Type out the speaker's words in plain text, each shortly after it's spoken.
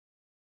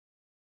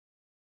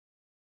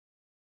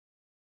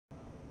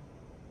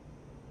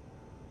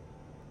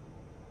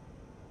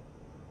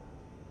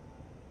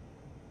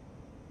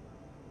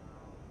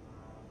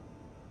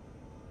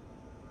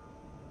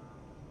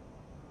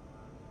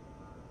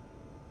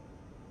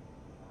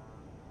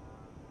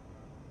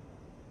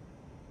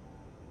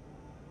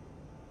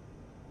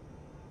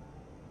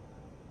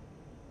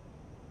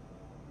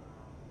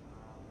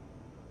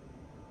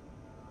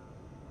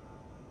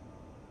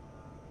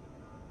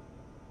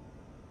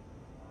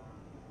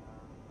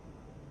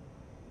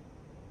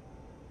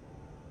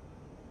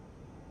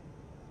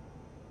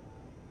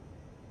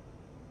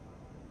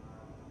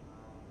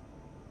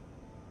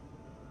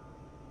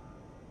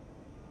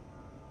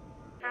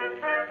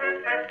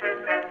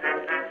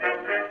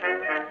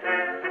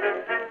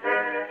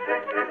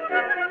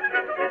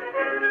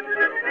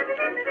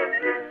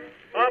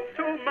Up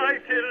to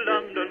mighty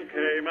London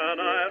came an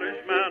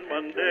Irishman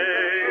one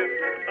day.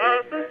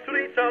 As the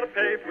streets are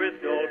paved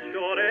with gold,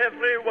 sure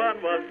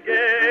everyone was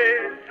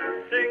gay,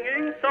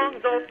 singing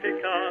songs of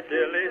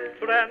Piccadilly,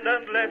 Strand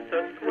and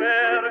Leicester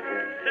Square,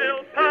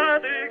 till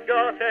Paddy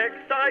got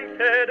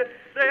excited,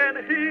 then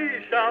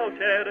he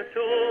shouted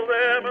to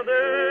them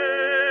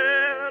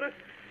there,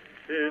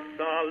 it's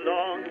a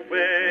long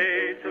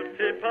way to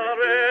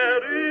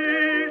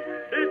Tipperary,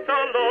 it's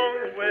a long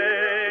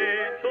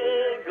way to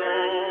go,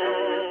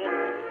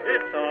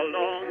 it's a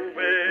long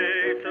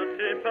way to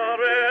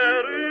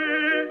Tipperary,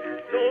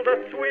 to the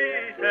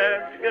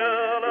sweetest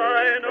girl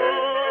I know.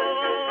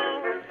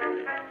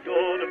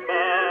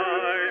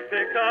 Goodbye,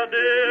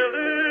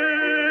 Piccadilly,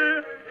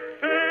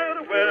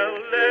 farewell,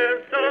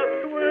 Leicester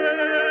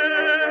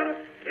Square.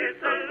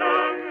 It's a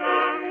long,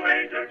 long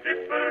way to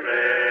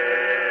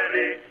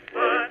Tipperary,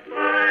 but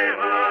my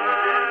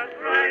heart's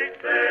right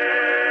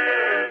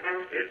there.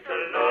 It's a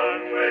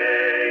long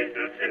way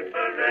to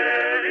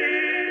Tipperary,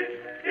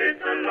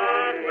 it's a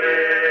long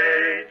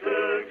way to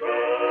go.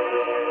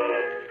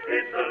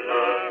 It's a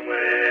long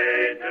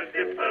way to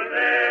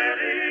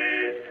Tipperary,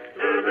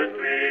 to the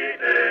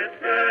sweetest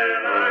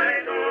girl I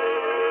know.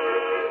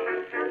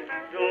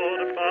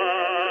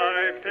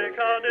 Goodbye,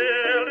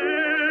 Piccadilly,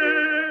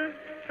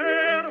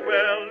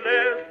 farewell,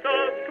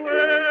 Leicester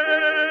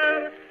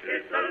Square.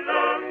 It's a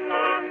long,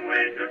 long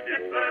way to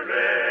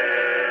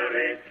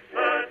Tipperary,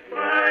 but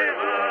my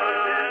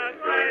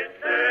heart's right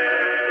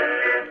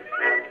there.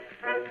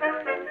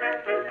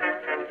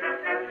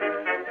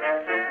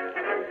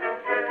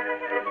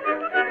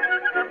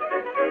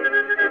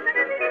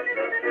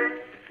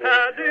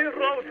 Paddy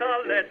wrote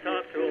a letter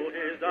to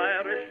his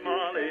Irish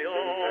Molly,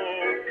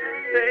 oh,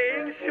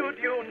 saying, should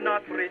you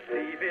not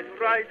receive it,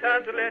 write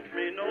and let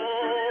me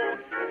know.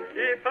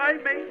 If I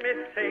make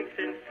mistakes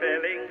in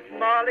spelling,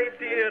 Molly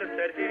dear,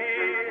 said he,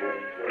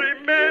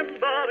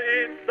 remember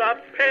it's the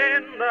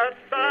pen that's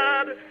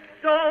bad,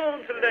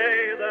 don't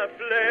lay the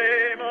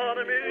blame on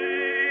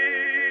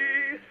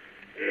me.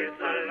 It's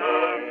a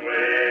long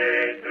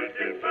way to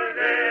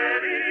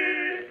Tipperary,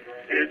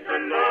 it's a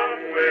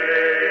long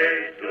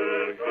way to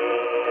go.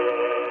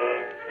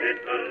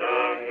 It's a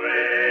long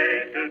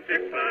way to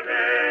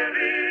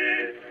Tipperary,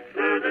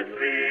 to the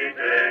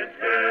sweetest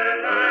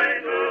girl I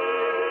know.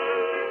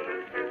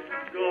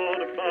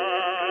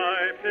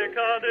 Goodbye,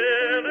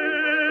 Piccadilly,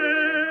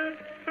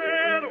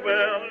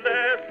 farewell,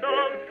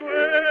 Leicester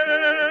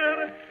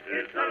Square.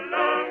 It's a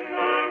long,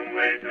 long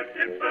way to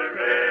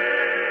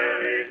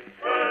Tipperary,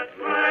 but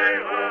my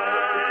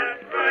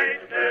heart's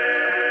right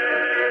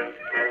there.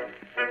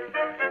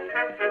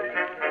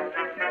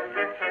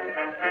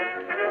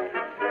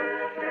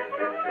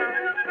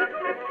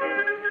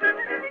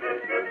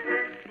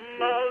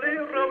 Molly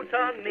wrote a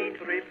neat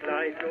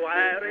reply to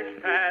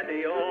Irish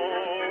Paddy,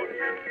 oh,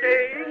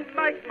 saying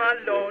Mike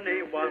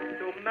Maloney wants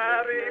to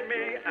marry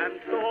me, and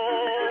so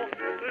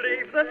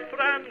leave the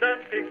Strand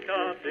and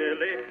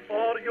Piccadilly,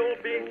 or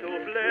you'll be to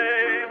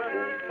blame,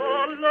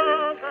 for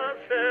love has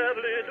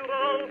fairly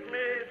drove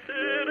me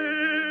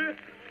silly,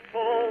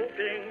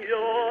 hoping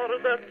you're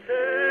the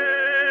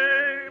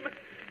same.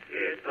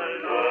 It's a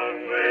long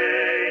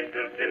way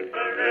to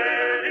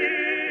Tipperary,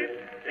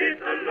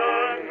 it's a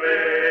long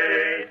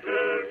way to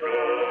go.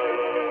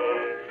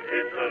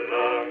 It's a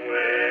long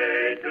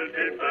way to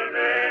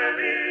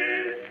Tipperary,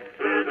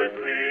 to the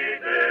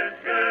sweetest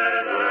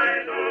girl I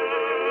know.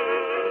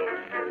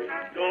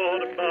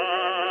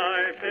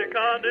 Goodbye,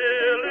 Piccadilly.